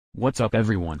What's up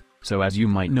everyone? So as you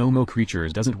might know, Mo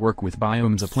Creatures doesn't work with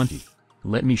Biomes O Plenty.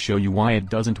 Let me show you why it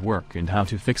doesn't work and how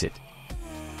to fix it.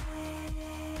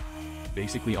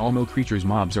 Basically all Mo Creatures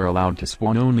mobs are allowed to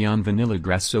spawn only on vanilla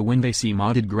grass, so when they see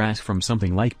modded grass from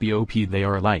something like BOP they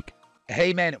are like,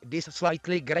 "Hey man, this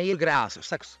slightly grey grass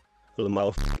sucks."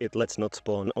 Well, let's not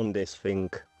spawn on this thing.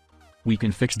 We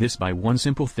can fix this by one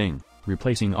simple thing,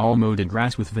 replacing all modded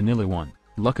grass with vanilla one.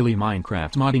 Luckily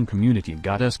Minecraft modding community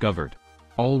got us covered.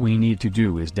 All we need to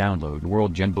do is download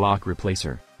WorldGen Block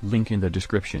Replacer, link in the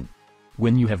description.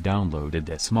 When you have downloaded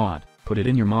this mod, put it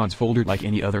in your mods folder like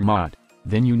any other mod.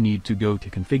 Then you need to go to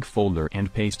config folder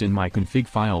and paste in my config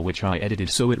file, which I edited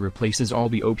so it replaces all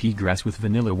the OP grass with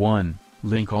vanilla one,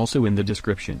 link also in the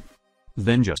description.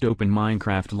 Then just open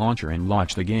Minecraft launcher and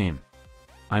launch the game.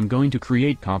 I'm going to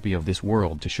create copy of this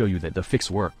world to show you that the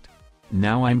fix worked.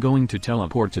 Now I'm going to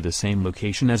teleport to the same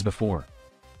location as before.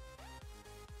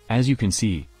 As you can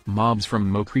see, mobs from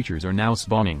Mo Creatures are now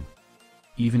spawning.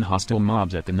 Even hostile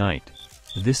mobs at the night.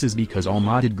 This is because all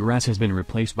modded grass has been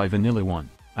replaced by vanilla one.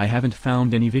 I haven't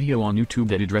found any video on YouTube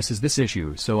that addresses this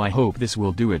issue, so I hope this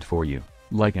will do it for you.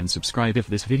 Like and subscribe if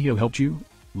this video helped you.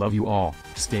 Love you all,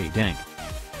 stay dank.